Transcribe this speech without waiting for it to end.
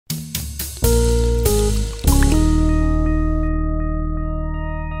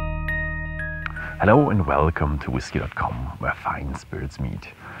Hello and welcome to Whisky.com, where fine spirits meet.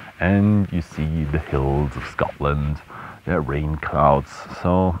 And you see the hills of Scotland, there are rain clouds.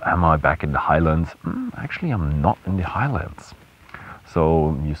 So am I back in the Highlands? Actually, I'm not in the Highlands.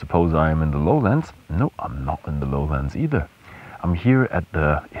 So you suppose I'm in the lowlands? No, I'm not in the lowlands either. I'm here at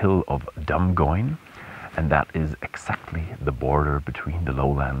the hill of Glengoyne, and that is exactly the border between the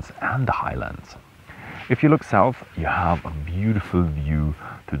lowlands and the Highlands. If you look south, you have a beautiful view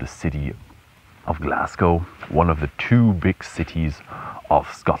to the city of Glasgow, one of the two big cities of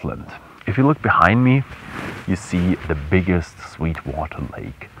Scotland. If you look behind me, you see the biggest sweetwater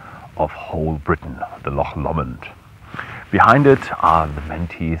lake of whole Britain, the Loch Lomond. Behind it are the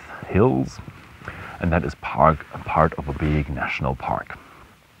Menteith Hills, and that is part of a big national park.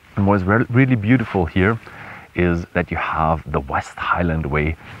 And what is really beautiful here is that you have the West Highland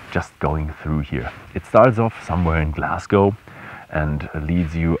Way just going through here. It starts off somewhere in Glasgow and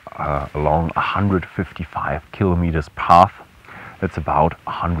leads you along a 155 kilometers path. That's about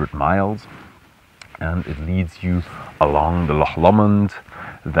 100 miles. And it leads you along the Loch Lomond,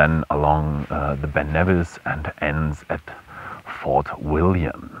 then along the Ben Nevis, and ends at Fort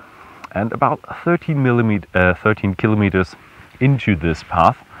William. And about 13 kilometers into this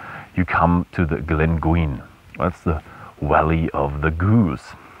path, you come to the Glengoyne. That's the Valley of the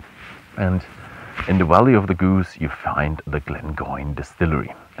Goose. And in the Valley of the Goose, you find the Glengoyne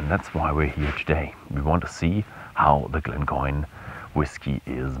Distillery. And that's why we're here today. We want to see how the Glengoyne whiskey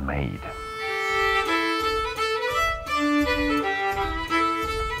is made.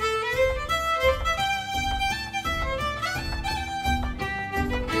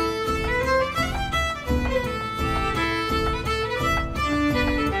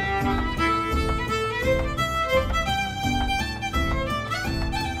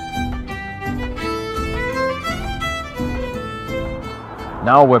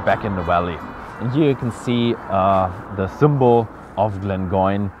 Now we're back in the valley, and here you can see the symbol of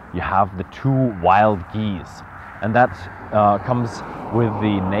Glengoyne. You have the two wild geese, and that comes with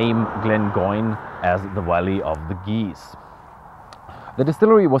the name Glengoyne as the Valley of the Geese. The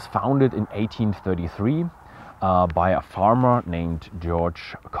distillery was founded in 1833 by a farmer named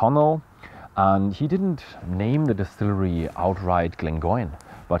George Connell, and he didn't name the distillery outright Glengoyne,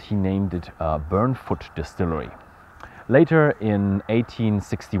 but he named it Burnfoot Distillery. Later in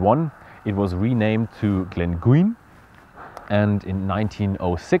 1861, it was renamed to Glengoyne, and in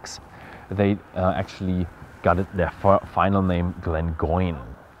 1906, they actually got their final name Glengoyne.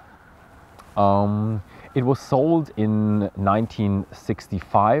 It was sold in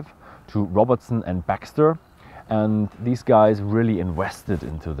 1965 to Robertson and Baxter, and these guys really invested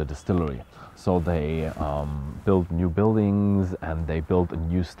into the distillery. So they built new buildings and they built a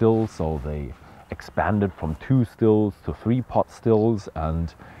new still, so they expanded from 2 stills to 3 pot stills,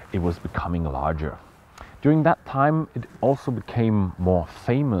 and it was becoming larger. During that time, it also became more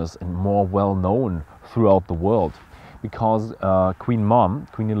famous and more well known throughout the world, because Queen Mom,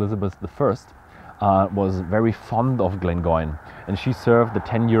 Queen Elizabeth I, was very fond of Glengoyne, and she served the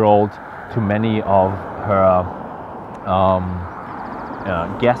 10-year-old to many of her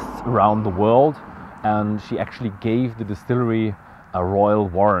guests around the world, and she actually gave the distillery a royal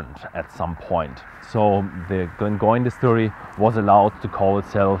warrant at some point. So the Glengoyne Distillery was allowed to call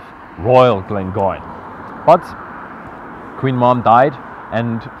itself Royal Glengoyne. But Queen Mom died,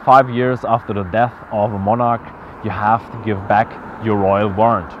 and 5 years after the death of a monarch, you have to give back your royal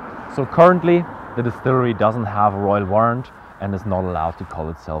warrant. So currently the distillery doesn't have a royal warrant and is not allowed to call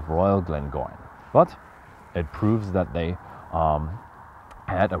itself Royal Glengoyne. But it proves that they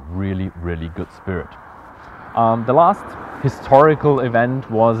had a really, really good spirit. The last historical event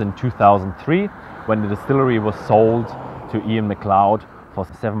was in 2003, when the distillery was sold to Ian MacLeod for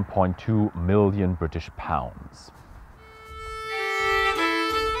 7.2 million British pounds.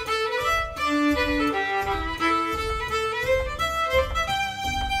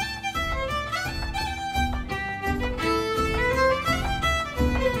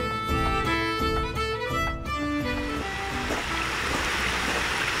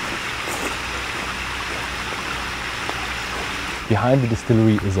 Behind the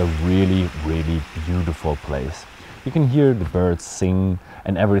distillery is a really, really beautiful place. You can hear the birds sing,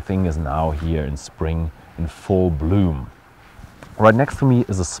 and everything is now here in spring in full bloom. Right next to me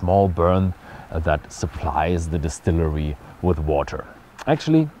is a small burn that supplies the distillery with water.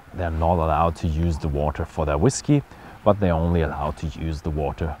 Actually, they're not allowed to use the water for their whiskey, but they're only allowed to use the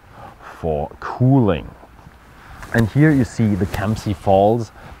water for cooling. And here you see the Campsie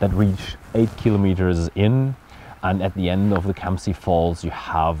Falls that reach 8 kilometers in, and at the end of the Campsie Falls you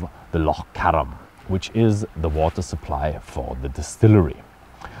have the Loch Carrum, which is the water supply for the distillery.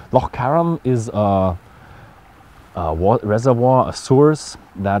 Loch Carron is a reservoir, a source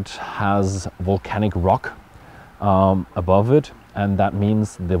that has volcanic rock above it, and that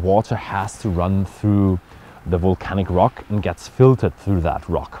means the water has to run through the volcanic rock and gets filtered through that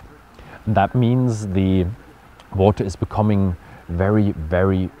rock. And that means the water is becoming very,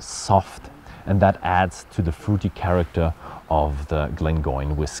 very soft, and that adds to the fruity character of the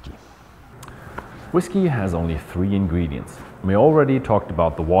Glengoyne whiskey. Whiskey has only 3 ingredients. We already talked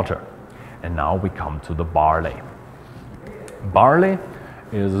about the water, and now we come to the barley. Barley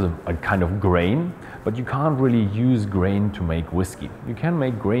is a kind of grain, but you can't really use grain to make whiskey. You can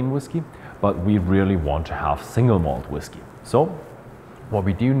make grain whiskey, but we really want to have single malt whiskey. So what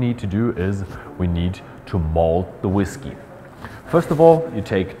we do need to do is we need to malt the whiskey. First of all, you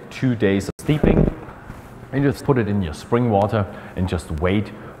take 2 days of steeping and just put it in your spring water and just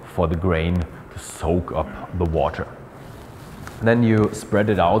wait for the grain to soak up the water. Then you spread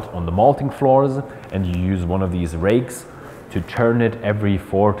it out on the malting floors and you use one of these rakes to turn it every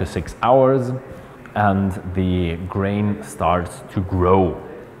 4 to 6 hours, and the grain starts to grow.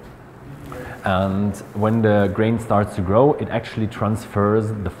 And when the grain starts to grow, it actually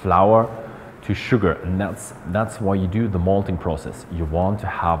transfers the flour to sugar, and that's why you do the malting process. You want to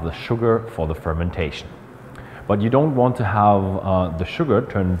have the sugar for the fermentation, but you don't want to have the sugar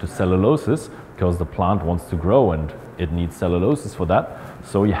turn into cellulose, because the plant wants to grow and it needs cellulose for that.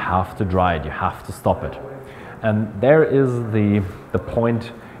 So you have to dry it, you have to stop it. And there is the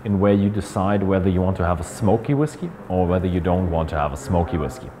point in where you decide whether you want to have a smoky whiskey or whether you don't want to have a smoky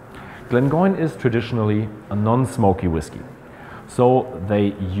whiskey. Glengoyne is traditionally a non-smoky whiskey. So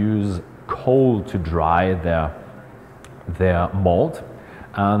they use coal to dry their malt,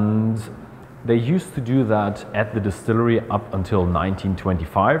 and they used to do that at the distillery up until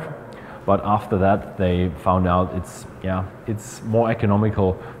 1925. But after that, they found out it's more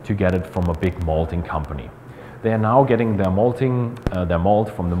economical to get it from a big malting company. They are now getting their malt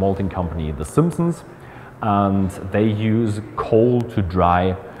from the malting company, the Simpsons, and they use coal to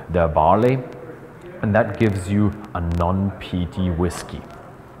dry their barley, and that gives you a non-peaty whiskey.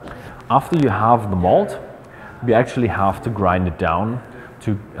 After you have the malt, you actually have to grind it down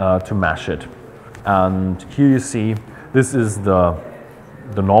to mash it. And here you see, this is the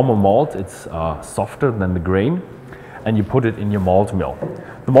normal malt. It's softer than the grain, and you put it in your malt mill.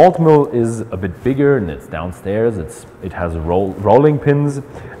 The malt mill is a bit bigger and it's downstairs. It has rolling pins,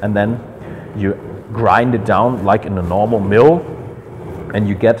 and then you grind it down like in a normal mill, and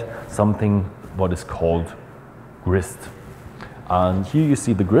you get something what is called grist. And here you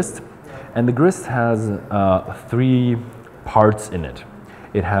see the grist, and the grist has 3 parts in it.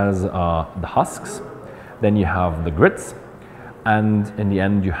 It has the husks, then you have the grits, and in the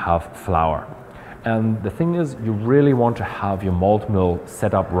end you have flour. And the thing is, you really want to have your malt mill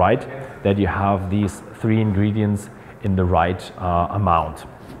set up right, that you have these 3 ingredients in the right amount.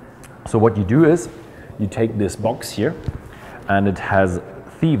 So what you do is, you take this box here, and it has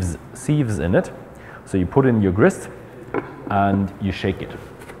sieves in it. So you put in your grist, and you shake it.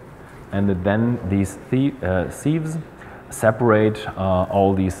 And then these sieves separate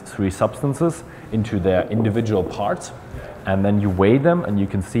all these 3 substances into their individual parts, and then you weigh them and you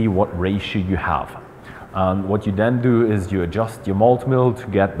can see what ratio you have. And what you then do is you adjust your malt mill to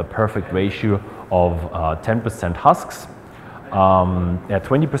get the perfect ratio of 10% husks,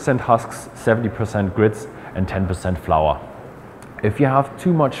 20% husks, 70% grits, and 10% flour. If you have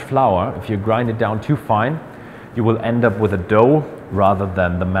too much flour, if you grind it down too fine, you will end up with a dough rather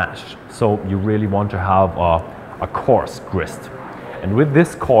than the mash. So you really want to have a coarse grist. And with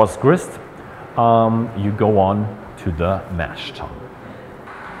this coarse grist, you go on to the mash tun.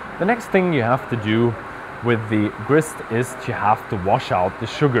 The next thing you have to do with the grist is you have to wash out the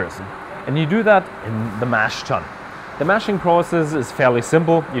sugars. And you do that in the mash tun. The mashing process is fairly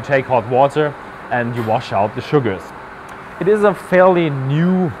simple. You take hot water and you wash out the sugars. It is a fairly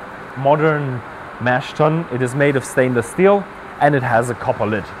new, modern mash tun. It is made of stainless steel and it has a copper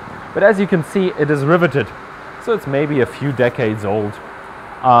lid. But as you can see, it is riveted. So it's maybe a few decades old.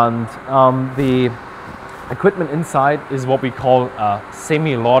 And the equipment inside is what we call a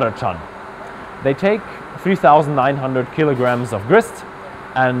semi-lauter tun. They take 3,900 kilograms of grist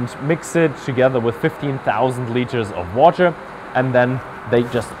and mix it together with 15,000 liters of water, and then they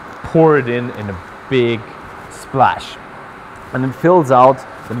just pour it in a big splash. And it fills out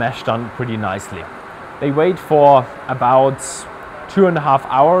the mash tun pretty nicely. They wait for about 2.5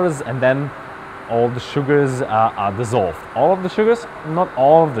 hours, and then all the sugars are dissolved. All of the sugars? Not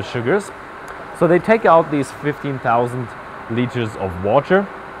all of the sugars. So they take out these 15,000 liters of water,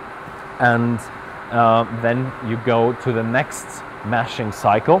 and then you go to the next mashing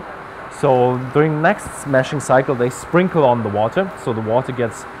cycle. So during the next mashing cycle, they sprinkle on the water, so the water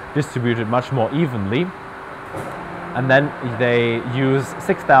gets distributed much more evenly. And then they use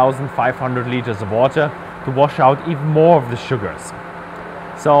 6,500 liters of water to wash out even more of the sugars.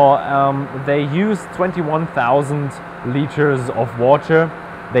 So they use 21,000 liters of water.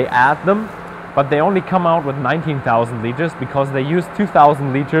 They add them, but they only come out with 19,000 liters because they use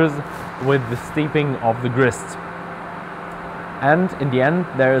 2,000 liters with the steeping of the grist. And in the end,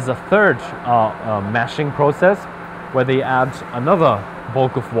 there is a third mashing process where they add another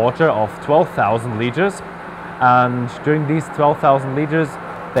bulk of water of 12,000 liters. And during these 12,000 liters,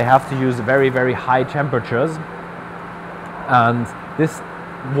 they have to use very, very high temperatures. And this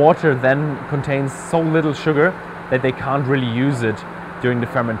water then contains so little sugar that they can't really use it during the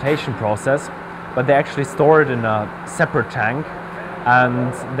fermentation process, but they actually store it in a separate tank,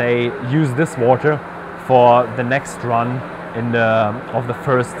 and they use this water for the next run of the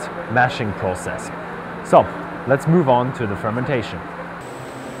first mashing process. So let's move on to the fermentation.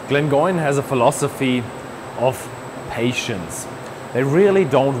 Glengoyne has a philosophy of patience. They really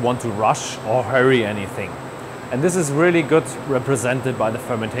don't want to rush or hurry anything. And this is really good represented by the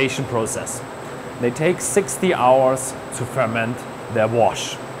fermentation process. They take 60 hours to ferment their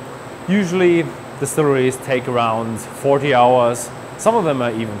wash. Usually distilleries take around 40 hours. Some of them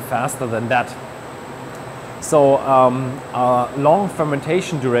are even faster than that. So a long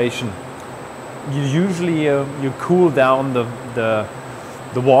fermentation duration, you cool down the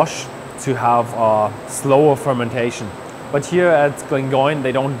wash to have a slower fermentation. But here at Glengoyne,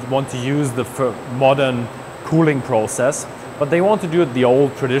 they don't want to use the modern cooling process, but they want to do it the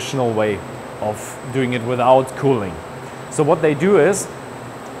old traditional way of doing it without cooling. So what they do is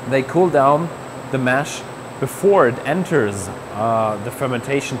they cool down the mash before it enters the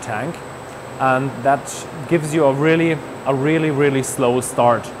fermentation tank, and that gives you a really slow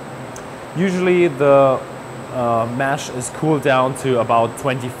start. Usually the mash is cooled down to about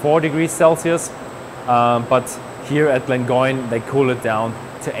 24 degrees Celsius, but here at Glengoyne they cool it down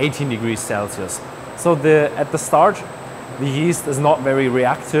to 18 degrees Celsius. So at the start the yeast is not very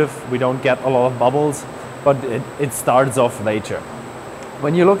reactive, we don't get a lot of bubbles, but it starts off later.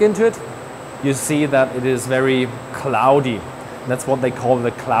 When you look into it, you see that it is very cloudy. That's what they call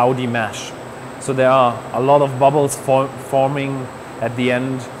the cloudy mash. So there are a lot of bubbles forming at the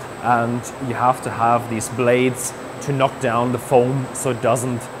end, and you have to have these blades to knock down the foam so it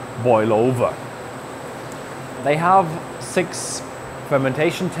doesn't boil over. They have 6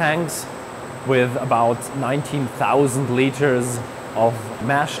 fermentation tanks with about 19,000 liters of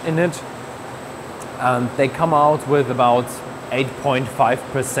mash in it, and they come out with about 8.5%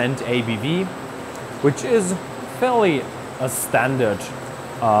 ABV, which is fairly a standard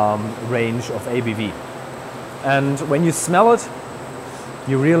range of ABV. And when you smell it,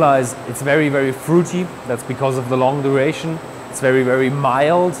 you realize it's very fruity. That's because of the long duration. It's very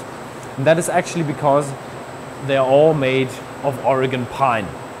mild, and that is actually because they're all made of Oregon pine.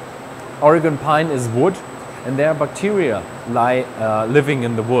 Oregon pine is wood, and there are bacteria living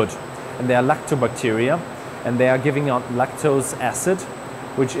in the wood, and they are lactobacteria, and they are giving out lactose acid,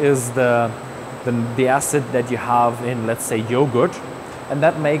 which is the acid that you have in, let's say, yogurt, and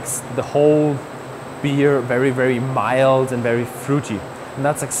that makes the whole beer very mild and very fruity. And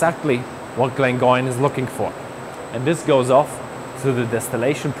that's exactly what Glengoyne is looking for. And this goes off to the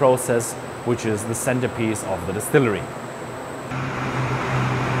distillation process, which is the centerpiece of the distillery.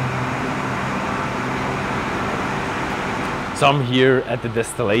 So I'm here at the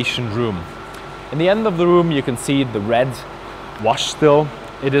distillation room. In the end of the room you can see the red wash still.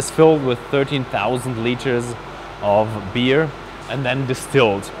 It is filled with 13,000 liters of beer and then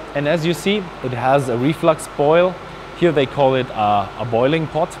distilled. And as you see, it has a reflux boil. Here they call it a boiling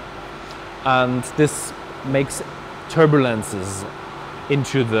pot. And this makes turbulences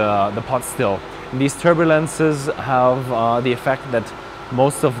into the pot still. And these turbulences have the effect that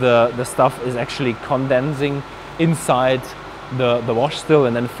most of the stuff is actually condensing inside the wash still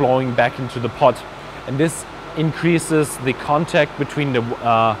and then flowing back into the pot. And this increases the contact between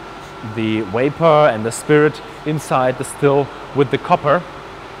the vapor and the spirit inside the still with the copper.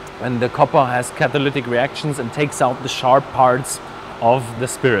 And the copper has catalytic reactions and takes out the sharp parts of the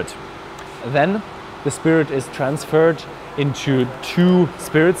spirit. Then the spirit is transferred into 2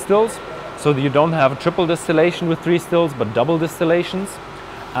 spirit stills, so that you don't have a triple distillation with 3 stills, but double distillations.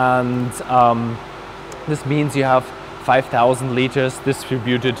 And this means you have 5,000 liters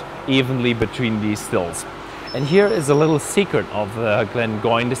distributed evenly between these stills. And here is a little secret of the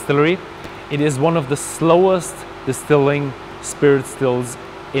Glengoyne distillery. It is one of the slowest distilling spirit stills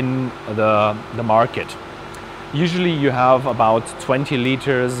in the market. Usually you have about 20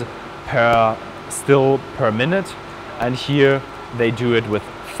 liters per still per minute, and here they do it with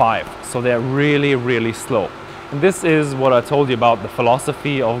 5. So they're really, really slow. And this is what I told you about the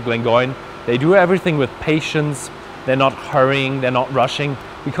philosophy of Glengoyne. They do everything with patience. They're not hurrying, they're not rushing,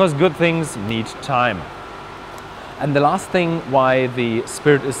 because good things need time. And the last thing why the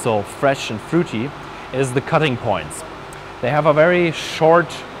spirit is so fresh and fruity is the cutting points. They have a very short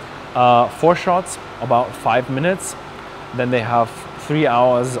foreshots, about 5 minutes. Then they have 3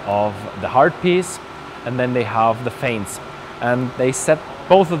 hours of the hard piece, and then they have the feints. And they set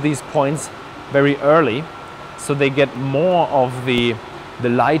both of these points very early, so they get more of the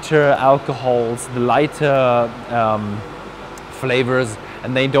lighter alcohols, the lighter flavors,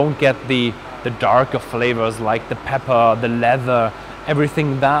 and they don't get the darker flavors like the pepper, the leather,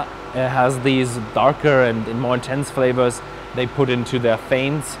 everything that has these darker and more intense flavors they put into their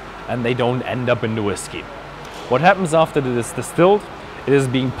feints, and they don't end up in the whiskey. What happens after it is distilled, it is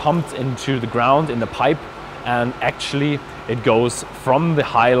being pumped into the ground in the pipe, and actually it goes from the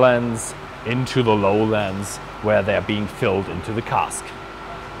highlands into the lowlands where they're being filled into the cask.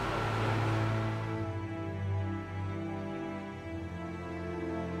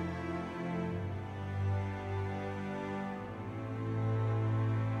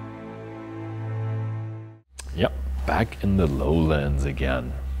 Yep, back in the lowlands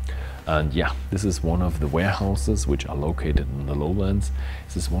again. And yeah, this is one of the warehouses which are located in the lowlands.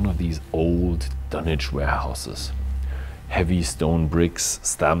 This is one of these old dunnage warehouses. Heavy stone bricks,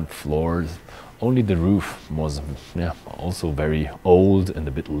 stamped floors. Only the roof was also very old and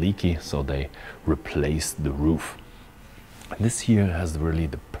a bit leaky, so they replaced the roof. This here has really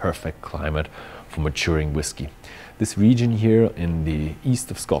the perfect climate for maturing whiskey. This region here in the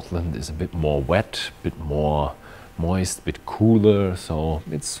east of Scotland is a bit more wet, a bit more moist, a bit cooler, so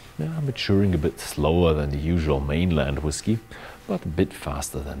it's maturing a bit slower than the usual mainland whiskey, but a bit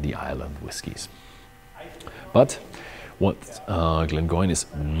faster than the island whiskies. But what Glengoyne is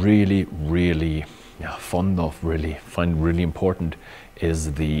really, really fond of, find really important,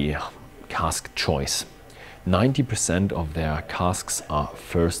 is the cask choice. 90% of their casks are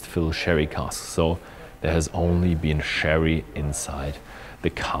first fill sherry casks, so there has only been sherry inside the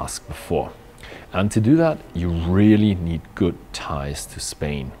cask before. And to do that, you really need good ties to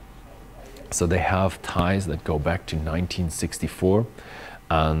Spain. So they have ties that go back to 1964,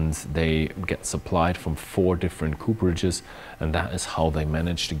 and they get supplied from 4 different cooperages, and that is how they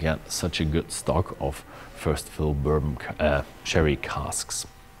managed to get such a good stock of first fill bourbon sherry casks.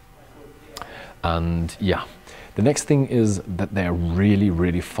 And yeah, the next thing is that they're really,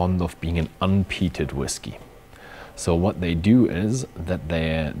 really fond of being an unpeated whiskey. So what they do is that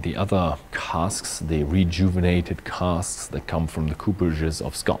the other casks, the rejuvenated casks that come from the cooperages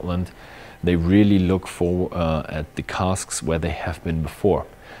of Scotland, they really look for at the casks where they have been before.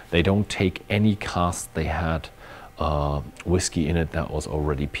 They don't take any cask they had whiskey in it that was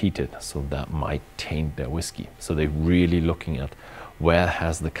already peated, so that might taint their whiskey. So they're really looking at where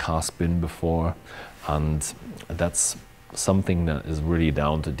has the cask been before, and that's something that is really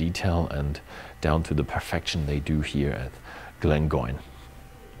down to detail and down to the perfection they do here at Glengoyne.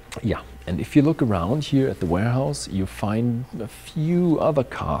 Yeah, and if you look around here at the warehouse, you find a few other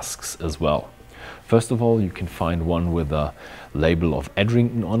casks as well. First of all, you can find one with a label of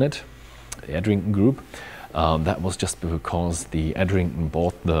Edrington on it, the Edrington Group. That was just because the Edrington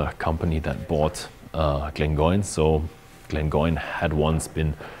bought the company that bought Glengoyne, so Glengoyne had once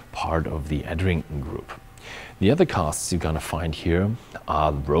been part of the Edrington Group. The other casks you're gonna find here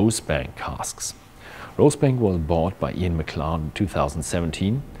are Rosebank casks. Rosebank was bought by Ian McLeod in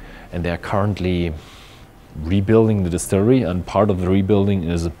 2017, and they're currently rebuilding the distillery, and part of the rebuilding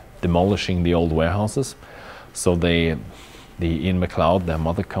is demolishing the old warehouses. So the Ian McLeod, their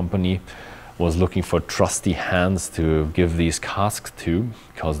mother company, was looking for trusty hands to give these casks to,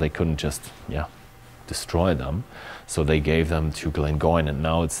 because they couldn't just destroy them. So they gave them to Glengoyne, and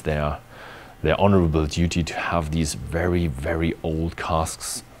now it's their honorable duty to have these very, very old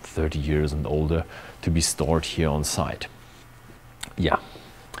casks, 30 years and older, to be stored here on site. Yeah,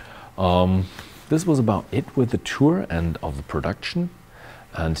 this was about it with the tour and of the production.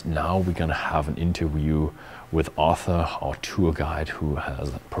 And now we're gonna have an interview with Arthur, our tour guide, who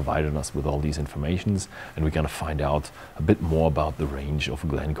has provided us with all these informations, and we're gonna find out a bit more about the range of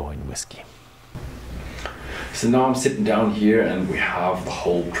Glengoyne whiskey. So now I'm sitting down here and we have the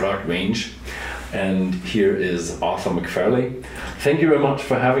whole product range, and here is Arthur McFarlane. Thank you very much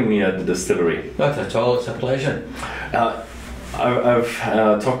for having me at the distillery. Not at all, it's a pleasure.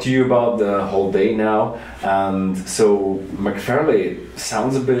 I've talked to you about the whole day now, and so McFarlane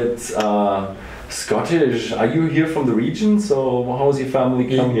sounds a bit Scottish. Are you here from the region? So how's your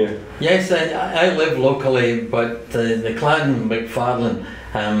family come here? Yes, I live locally, but the clan McFarlane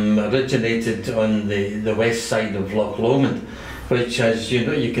originated on the west side of Loch Lomond, which, as you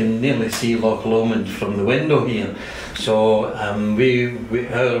know, you can nearly see Loch Lomond from the window here. So our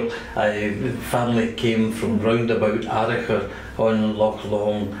family came from round about Aracher on Loch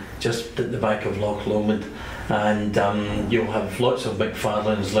Long, just at the back of Loch Lomond. And you'll have lots of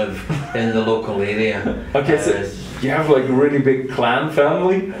McFarlanes live in the local area. Okay, so you have like a really big clan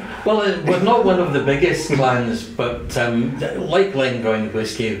family? Well, we're not one of the biggest clans, but like Glengoyne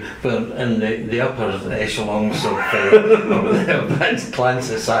Whisky, we're in the upper echelons of advanced clan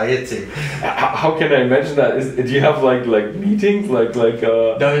society. How can I imagine that? Do you have like meetings? No,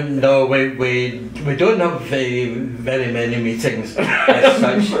 we don't have very many meetings as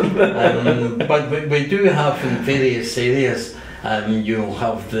such, but we do have in various areas. You'll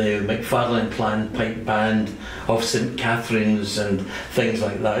have the McFarlane Clan Pipe Band of St Catherine's and things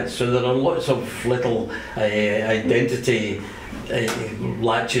like that. So there are lots of little identity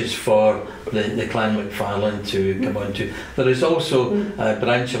latches for the Clan McFarlane to come on to. There is also a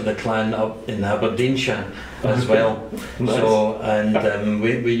branch of the clan up in Aberdeenshire as well. Nice. So, and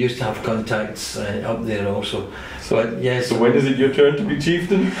we used to have contacts up there also. But yes. So when is it your turn to be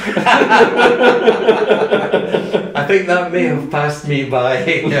chieftain? I think that may have passed me by.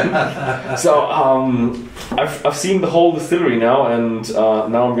 So I've seen the whole distillery now, and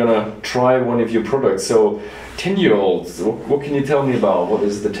now I'm gonna try one of your products. So 10-year-olds, what can you tell me about? What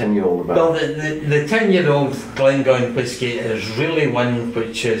is the 10-year-old about? Well, the 10-year-old Glengoyne whisky is really one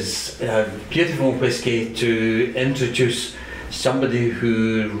which is a beautiful whisky to introduce somebody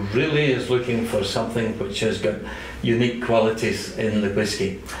who really is looking for something which has got unique qualities in the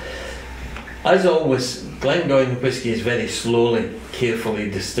whisky. As always, Glengoyne whisky is very slowly, carefully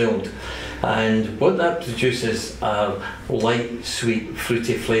distilled, and what that produces are light, sweet,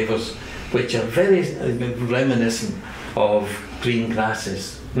 fruity flavours which are very reminiscent of green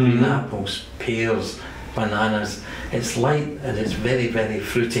grasses, green apples, pears, bananas. It's light and it's very, very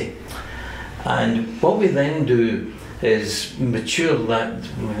fruity. And what we then do is mature that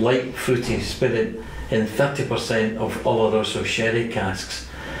light fruity spirit in 30% of Oloroso sherry casks,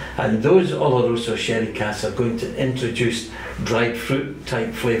 and those Oloroso sherry casks are going to introduce dried fruit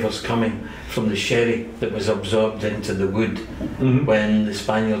type flavours coming from the sherry that was absorbed into the wood when the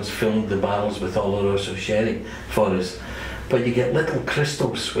Spaniards filled the barrels with Oloroso sherry for us. But you get little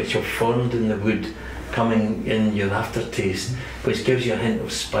crystals which are formed in the wood coming in your aftertaste, which gives you a hint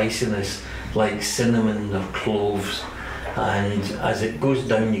of spiciness like cinnamon or cloves, and as it goes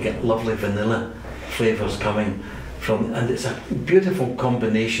down you get lovely vanilla flavours coming from, and it's a beautiful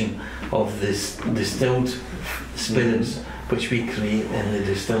combination of this distilled spirits which we create in the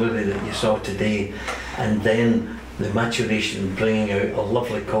distillery that you saw today, and then the maturation bringing out a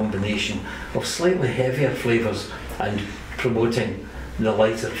lovely combination of slightly heavier flavours and promoting the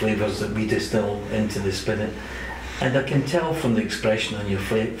lighter flavours that we distill into the spirit. And I can tell from the expression on your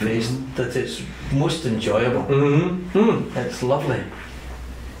face that it's most enjoyable. It's lovely.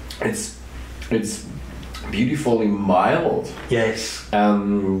 It's beautifully mild. Yes.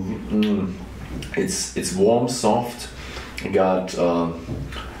 It's warm, soft. Got a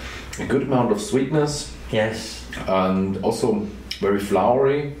good amount of sweetness. Yes. And also very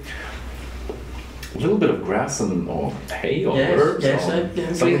flowery. A little bit of grass or hay or herbs or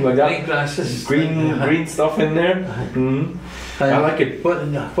something like that. Green grasses. Green stuff in there. I like it. What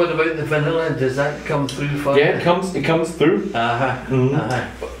about the vanilla? Does that come through for you? Yeah, it comes through.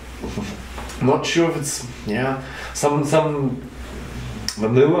 Not sure if it's some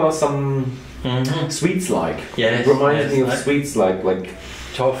vanilla, some sweets like. Yes, it reminds me of sweets like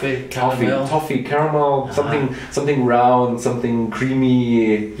toffee, caramel, something round, something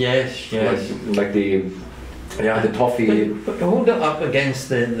creamy. Yes. Like the toffee. But hold it up against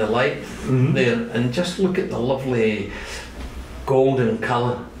the light there, and just look at the lovely golden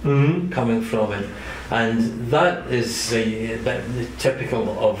colour coming from it, and that is the typical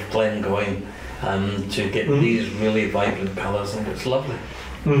of Glengoyne, to get these really vibrant colours, and it's lovely.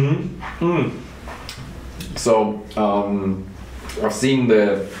 So I've seen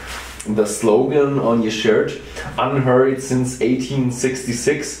the slogan on your shirt, unhurried since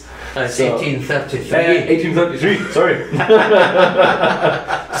 1866. It's so, 1833. 1833, sorry.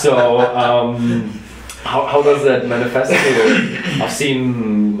 So How does that manifest here? I've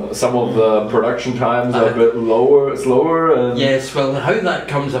seen some of the production times are a bit slower. And yes, well, how that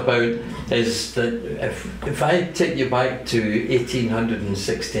comes about is that if I take you back to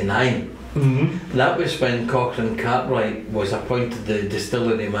 1869, that was when Cochrane Cartwright was appointed the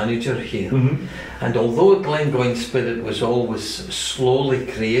distillery manager here. And although Glengoyne spirit was always slowly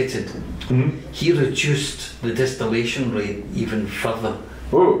created, he reduced the distillation rate even further.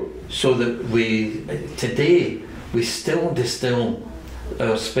 Oh. So that today we still distill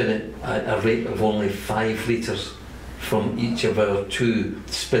our spirit at a rate of only 5 litres from each of our 2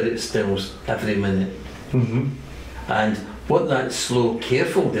 spirit stills every minute. And what that slow,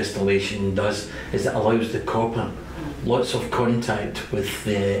 careful distillation does is it allows the copper lots of contact with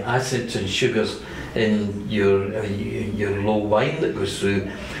the acids and sugars in your low wine that goes through,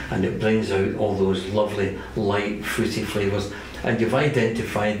 and it brings out all those lovely light fruity flavours. And you've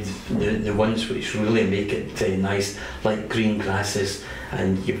identified the ones which really make it nice, like green grasses,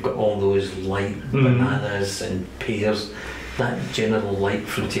 and you've got all those light bananas and pears, that general light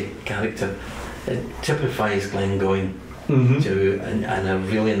fruity character. It typifies Glengoyne in a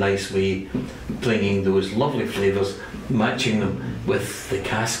really nice way, bringing those lovely flavours, matching them with the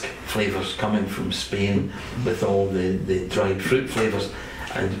cask flavours coming from Spain, with all the dried fruit flavours,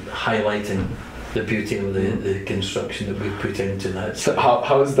 and highlighting the beauty of the construction that we put into that. So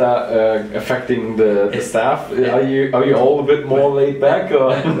how is that affecting the staff? Are you all a bit more laid back? Or?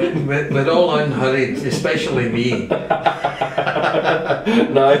 We're all unhurried, especially me.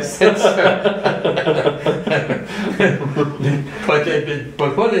 Nice.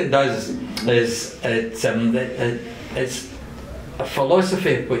 But what it does is it's a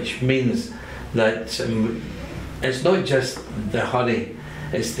philosophy which means that it's not just the hurry,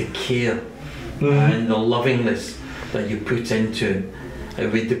 it's the care and the lovingness that you put into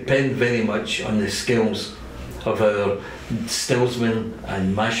it. We depend very much on the skills of our stillsmen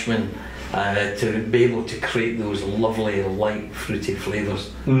and mashmen to be able to create those lovely light fruity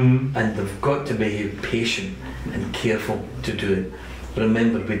flavours, and they've got to be patient and careful to do it.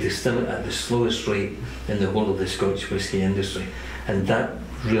 Remember, we distill it at the slowest rate in the whole of the Scotch whisky industry, and that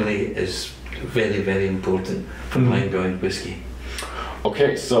really is very, very important for Glengoyne whisky.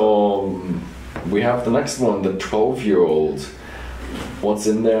 Okay, so we have the next one, the 12-year-old. What's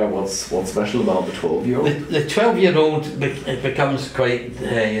in there? What's special about the 12-year-old? The 12-year-old it becomes quite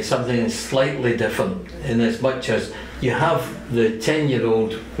something slightly different, in as much as you have the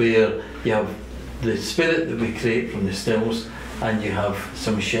 10-year-old, where you have the spirit that we create from the stills, and you have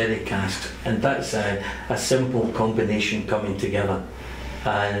some sherry casks, and that's a simple combination coming together,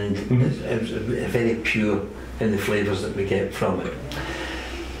 and it's very pure in the flavours that we get from it.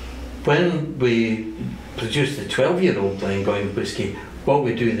 When we produce the 12-year-old Glengoyne whisky, what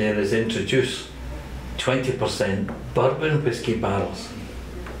we do there is introduce 20% bourbon whisky barrels,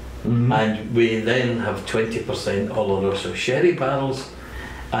 and we then have 20% Oloroso sherry barrels,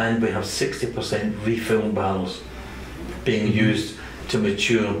 and we have 60% refill barrels being used to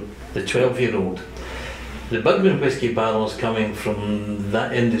mature the 12-year-old. The bourbon whisky barrels coming from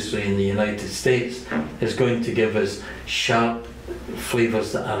that industry in the United States is going to give us sharp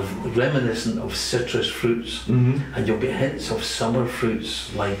flavours that are reminiscent of citrus fruits, and you'll get hints of summer fruits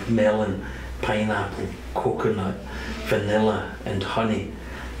like melon, pineapple, coconut, vanilla and honey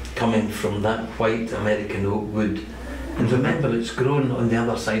coming from that white American oak wood. And remember, it's grown on the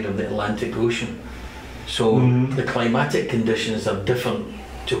other side of the Atlantic Ocean, so the climatic conditions are different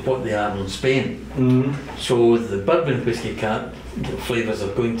to what they are in Spain. So the bourbon whisky flavours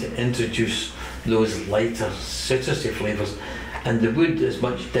are going to introduce those lighter citrusy flavours, and the wood is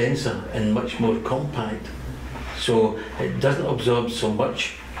much denser and much more compact, so it doesn't absorb so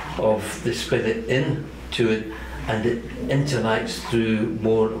much of the spirit into it, and it interacts through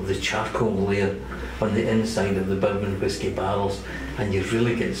more of the charcoal layer on the inside of the bourbon whisky barrels, and you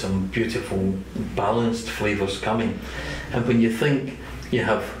really get some beautiful balanced flavours coming. And when you think you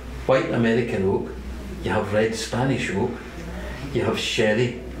have white American oak, you have red Spanish oak, you have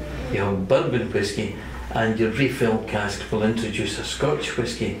sherry, you have bourbon whisky, and your refill cask will introduce a Scotch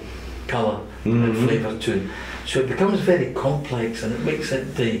whisky colour and flavour to it. So it becomes very complex, and it makes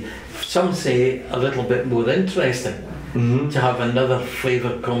it, some say, a little bit more interesting to have another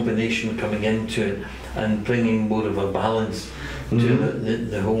flavour combination coming into it and bringing more of a balance to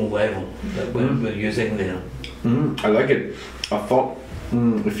the whole level that we're using there. I like it. I thought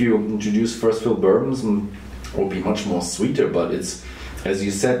if you introduce first fill bourbons, it would be much more sweeter, but it's, as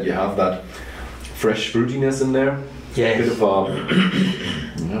you said, you have that fresh fruitiness in there. Yes. Bit of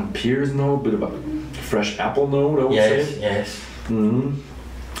a pears note, bit of a fresh apple note, I would say. Yes.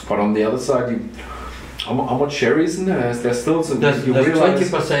 But on the other side, how much sherry is in there? Is there still some? There's you realize-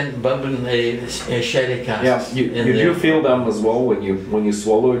 20% bourbon sherry casks. Yeah, you in do there. feel them as well when you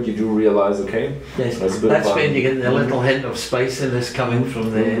swallow it. You do realize, okay, Yes, that's a bit that's of when you get the little hint of spiciness coming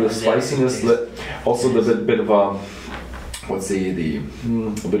from the spiciness. Also the bit of what's a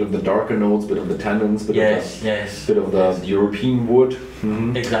bit of the darker notes, bit of the tannins, bit of the European wood.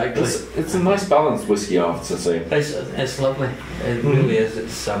 Exactly. It's a nice balanced whiskey, I have to say. It's lovely. It really is.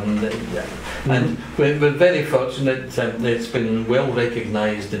 It's and we're very fortunate. It's been well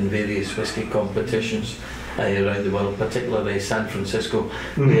recognised in various whiskey competitions around the world, particularly San Francisco,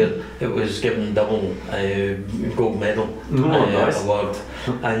 where it was given double gold medal nice. award.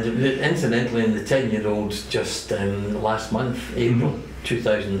 And incidentally, in the 10-year-old, just last month, April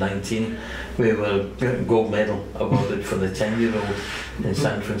 2019, we were gold medal awarded for the 10-year-old in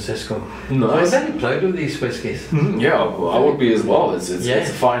San Francisco. Nice. So we're very proud of these whiskies. Yeah, I would be as well. It's a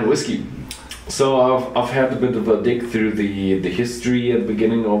fine whiskey. So I've had a bit of a dig through the history at the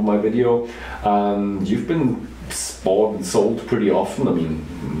beginning of my video. You've been bought and sold pretty often. I mean,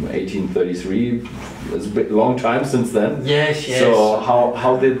 1833 is a bit long time since then. Yes. So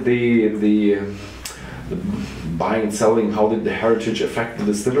how did the buying and selling, how did the heritage affect the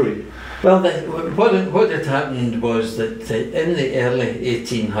distillery? Well, what had happened was that in the early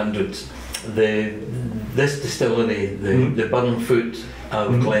 1800s, this distillery, the Burnfoot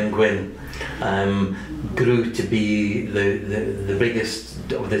of Glengoyne, grew to be the biggest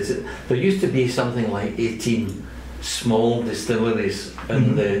of the. There used to be something like 18 small distilleries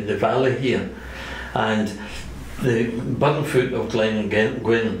in the valley here, and the Burnfoot of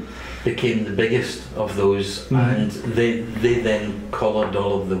Glengoyne became the biggest of those, and they then collared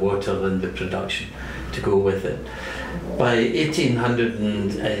all of the water and the production to go with it. By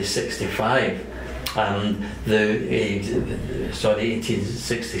 1865,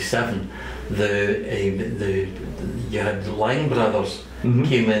 1867, you had the Lang brothers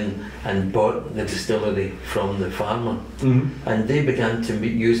came in and bought the distillery from the farmer, and they began to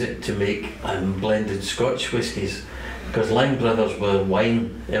use it to make blended Scotch whiskies, because Lang brothers were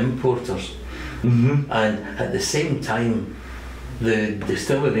wine importers, and at the same time, the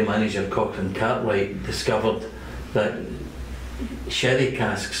distillery manager Cochrane Cartwright discovered that sherry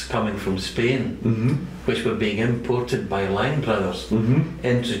casks coming from Spain, which were being imported by Lang brothers,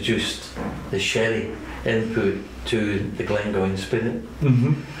 introduced the sherry input to the Glengoyne spirit.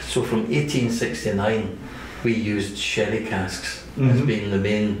 So from 1869 we used sherry casks as being the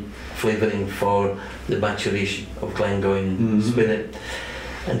main flavouring for the maturation of Glengoyne spirit.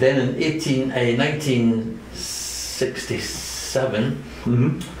 And then in 1967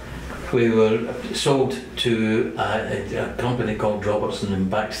 we were sold to a company called Robertson and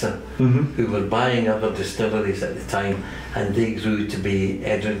Baxter, who were buying other distilleries at the time, and they grew to be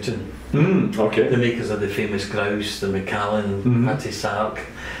Edrington. The makers of the famous Grouse, the Macallan, Patty Sark,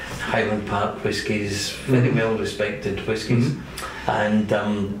 Highland Park whiskies, very well respected whiskies. And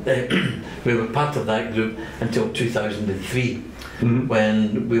we were part of that group until 2003,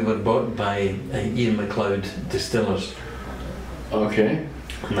 when we were bought by Ian MacLeod Distillers. Okay.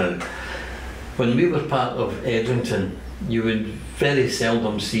 Now, when we were part of Edrington, you would very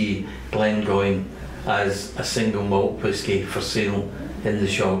seldom see Glengoyne as a single malt whisky for sale in the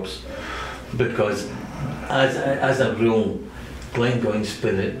shops, because as a rule, Glengoyne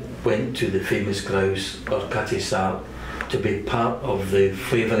spirit went to the famous Grouse or Cutty Sark to be part of the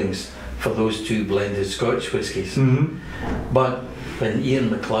flavourings for those two blended Scotch whiskies. But when Ian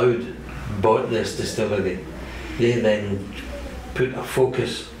MacLeod bought this distillery, they then put a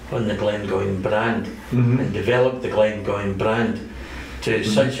focus on the Glengoyne brand and developed the Glengoyne brand to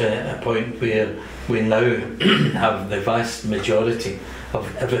such a point where we now have the vast majority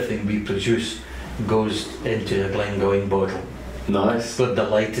of everything we produce goes into a Glengoyne bottle. Nice. We're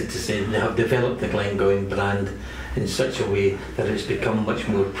delighted to say they have developed the Glengoyne brand in such a way that it's become much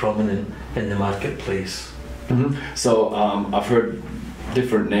more prominent in the marketplace. So I've heard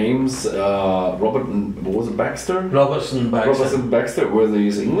different names. Robert and what was it, Baxter? Robertson Baxter. Robertson Baxter. Were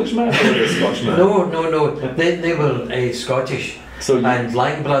these Englishmen or were they Scotchmen? No. They were Scottish. So and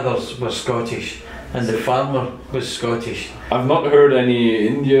Lang brothers were Scottish, and the farmer was Scottish. I've not heard any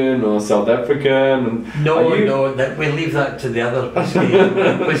Indian or South African. No, we leave that to the other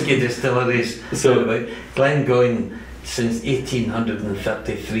whiskey distilleries. So Glengoyne, since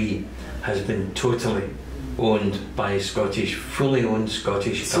 1833, has been totally owned by fully owned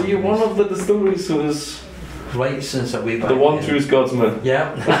Scottish so companies. you're one of the distilleries who is right since a way back. The one true Scotsman.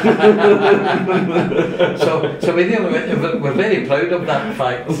 Yeah. so we're very proud of that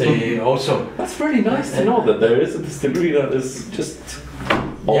fact also. That's pretty nice to know that there is a distillery that is just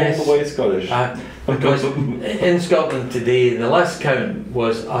all the way Scottish. Because in Scotland today, the last count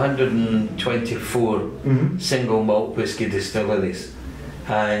was 124 single malt whisky distilleries,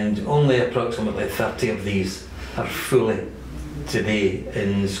 and only approximately 30 of these are fully today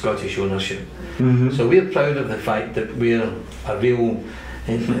in Scottish ownership. So we're proud of the fact that we're a real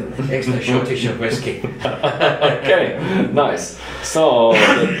extra Scottish of whisky. Okay, nice. So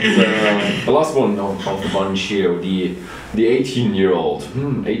the last one of the bunch here, the 18-year-old.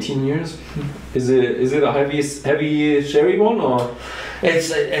 18 years? Is it a heavy sherry one, or?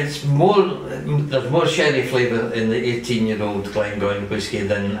 It's more. There's more sherry flavour in the 18-year-old Glengoyne whisky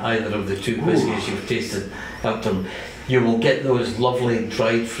than either of the two whiskies you've tasted up to. You will get those lovely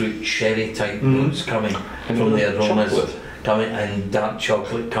dried fruit sherry type notes coming from the aromas. Chocolate. And dark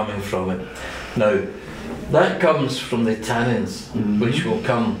chocolate coming from it. Now, that comes from the tannins, which will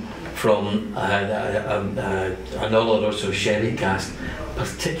come from an Oloroso sherry cask,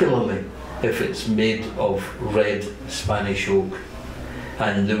 particularly if it's made of red Spanish oak.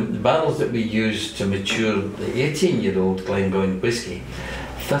 And the barrels that we use to mature the 18-year-old Glengoyne whisky,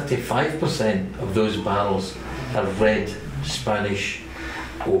 35% of those barrels are red Spanish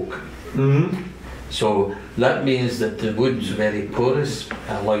oak. So that means that the wood's very porous,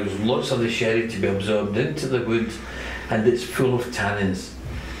 allows lots of the sherry to be absorbed into the wood, and it's full of tannins.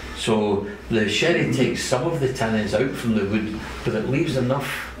 So the sherry takes some of the tannins out from the wood, but it leaves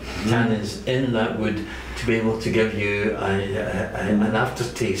enough tannins in that wood to be able to give you an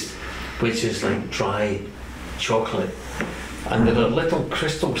aftertaste, which is like dry chocolate. And there are little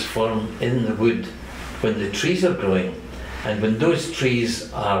crystals form in the wood when the trees are growing. And when those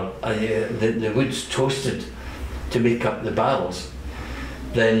trees are, the wood's toasted to make up the barrels,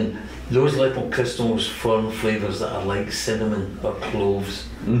 then those little crystals form flavours that are like cinnamon or cloves.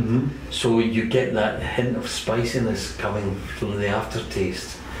 So you get that hint of spiciness coming from the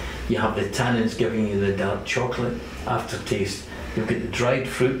aftertaste. You have the tannins giving you the dark chocolate aftertaste. You get the dried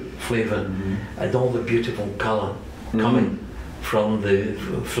fruit flavour and all the beautiful colour coming from the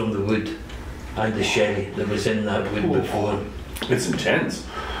wood and the sherry that was in that wood before. It's intense.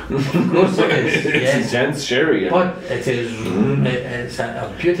 Of course it is. It's intense sherry. But it is. It's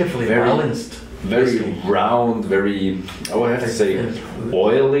a beautifully balanced. Very whiskey. round, very, I would have to say,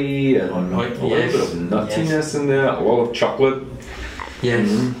 oily, and a little bit of nuttiness in there, a lot of chocolate. Yes.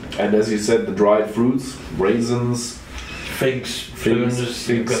 And as you said, the dried fruits, raisins, Figs, prunes,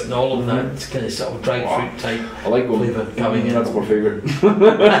 you've got all of that kind of sort of dried fruit type I like flavour coming in. That's my favourite.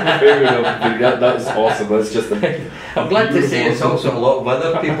 That is awesome. That's just I'm glad to say it's also a lot of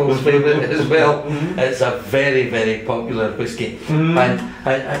other people's favourite as well. It's a very, very popular whisky. And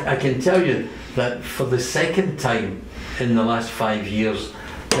I can tell you that for the second time in the last 5 years,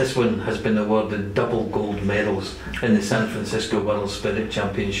 this one has been awarded double gold medals in the San Francisco World Spirit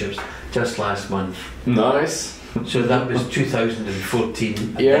Championships just last month. nice. So that was 2014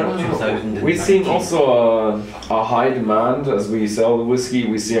 and Yeah, then 2019. we're seeing also a high demand as we sell the whiskey.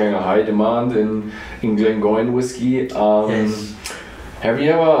 We're seeing a high demand in Glengoyne whiskey. Yes. Have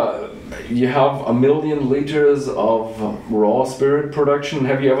you ever? You have 1 million liters of raw spirit production.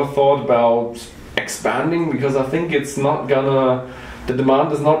 Have you ever thought about expanding? Because I think it's not gonna. The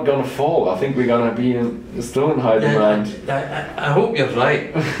demand is not gonna fall. I think we're gonna be still in high demand. I hope you're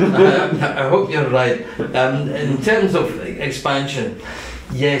right. I hope you're right. In terms of expansion,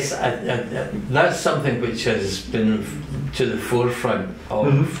 yes, that's something which has been to the forefront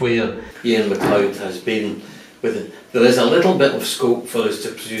of where Ian MacLeod has been with it. There is a little bit of scope for us to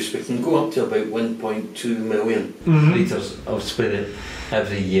produce. We can go up to about 1.2 million litres of spirit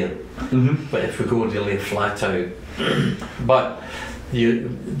every year, but if we go really flat out. But the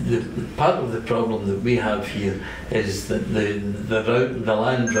part of the problem that we have here is that the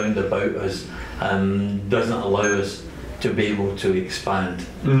land round about us doesn't allow us to be able to expand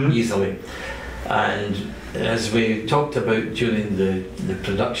easily. And as we talked about during the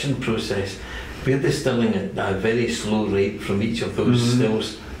production process, we're distilling at a very slow rate from each of those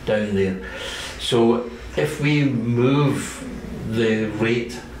stills down there. So if we move the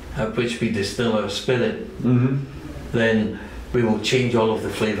rate at which we distill our spirit, then we will change all of the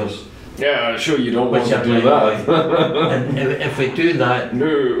flavours. Yeah, sure. You don't want Which to do that. And if we do that, No.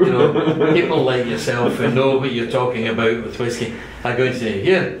 you know, people like yourself who know what you're talking about with whiskey are going to say,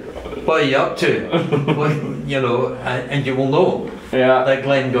 "Here, what are you up to?" What, you know, and you will know Yeah. that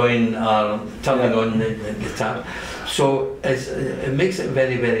Glengoyne are turning on the tap. So it makes it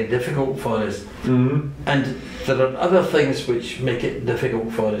very, very difficult for us. And there are other things which make it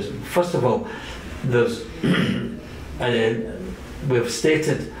difficult for us. First of all, there's we've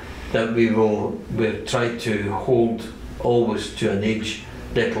stated that we'll try to hold always to an age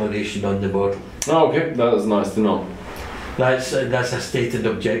declaration on the bottle. Oh, okay, that is nice to know. That's a stated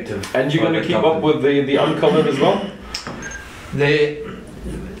objective. And you're going to keep up with the uncolored as well?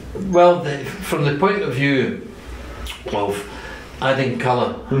 From the point of view of adding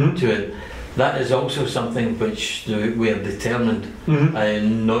colour to it, that is also something which we are determined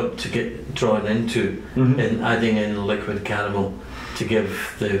not to get drawn into in adding in liquid caramel to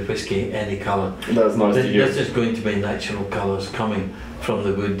give the whisky any colour. That's nice to hear. This is going to be natural colours coming from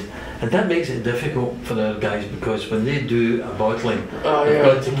the wood, and that makes it difficult for our guys, because when they do a bottling, they've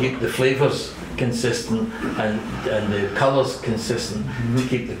got to keep the flavours consistent and the colours consistent to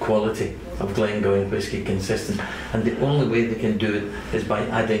keep the quality of Glengoyne whisky consistent, and the only way they can do it is by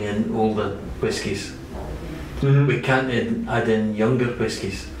adding in older whiskies. We can't add in younger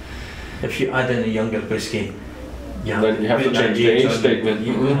whiskies. If you add in a younger whisky, then you have to change the age statement.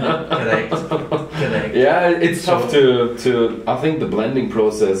 Correct. Yeah, it's tough to. I think the blending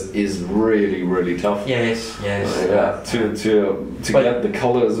process is really tough. Yes. To get the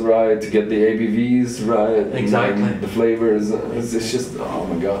colors right, to get the ABVs right, exactly. And the flavors. It's just, oh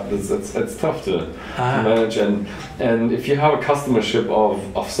my god, it's tough to manage. And if you have a customership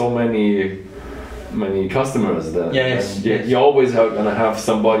of so many customers, then you always are gonna have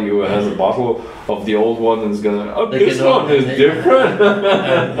somebody who has a bottle of the old one and is gonna, this one is different.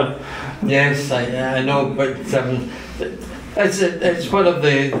 Yes, I know, but it's one of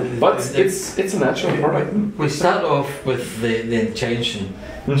the. But it's a natural product. We start off with the intention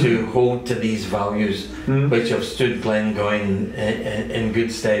to hold to these values, which have stood Glengoyne in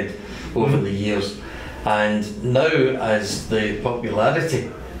good stead over the years, and now as the popularity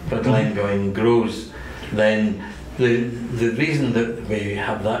for Glengoyne grows, then the reason that we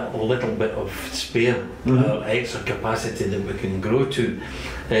have that little bit of spare or extra capacity that we can grow to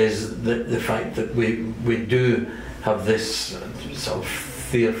is the fact that we do have this sort of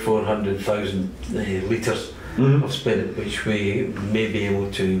 400,000 litres of spirit which we may be able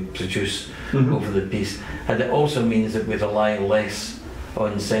to produce over the piece, and it also means that we rely less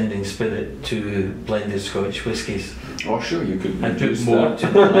on sending spirit to blended Scotch whiskies. Oh sure, you could put more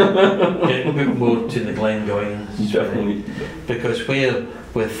to the Glengoyne Definitely. Because where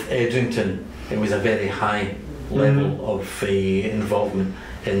with Edrington it was a very high level of involvement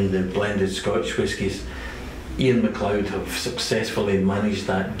in the blended Scotch whiskies, Ian MacLeod have successfully managed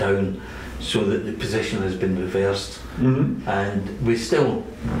that down so that the position has been reversed, and we still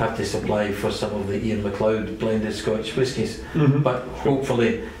have to supply for some of the Ian MacLeod blended Scotch whiskies, but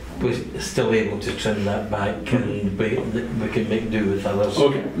hopefully we're still able to trim that back and we can make do with others as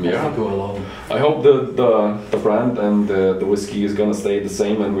we go along. I hope the brand and the whiskey is gonna stay the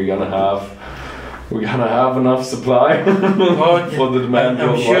same, and we're gonna have enough supply for the demand.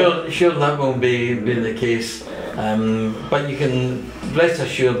 I'm sure that will be the case, but you can rest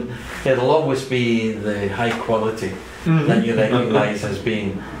assured it'll always be the high quality that you recognise as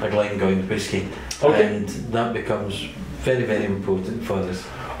being a Glengoyne whisky, and that becomes very important for us.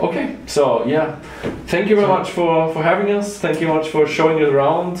 Okay, so thank you very much for having us. Thank you very much for showing it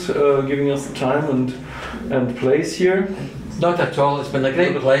around, giving us the time and place here. Not at all, it's been a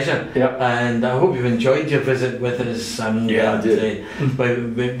great pleasure, and I hope you've enjoyed your visit with us. I did.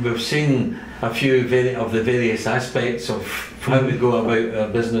 We've seen a few of the various aspects of how we go about our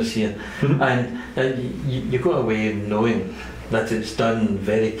business here, and you go away knowing that it's done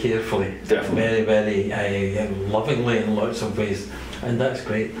very carefully, very lovingly in lots of ways, and that's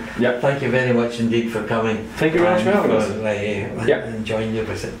great. Thank you very much indeed for coming. Thank you very much for having us. Enjoying your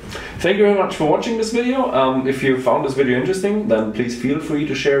visit. Thank you very much for watching this video. If you found this video interesting, then please feel free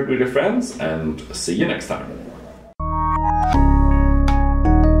to share it with your friends, and see you next time.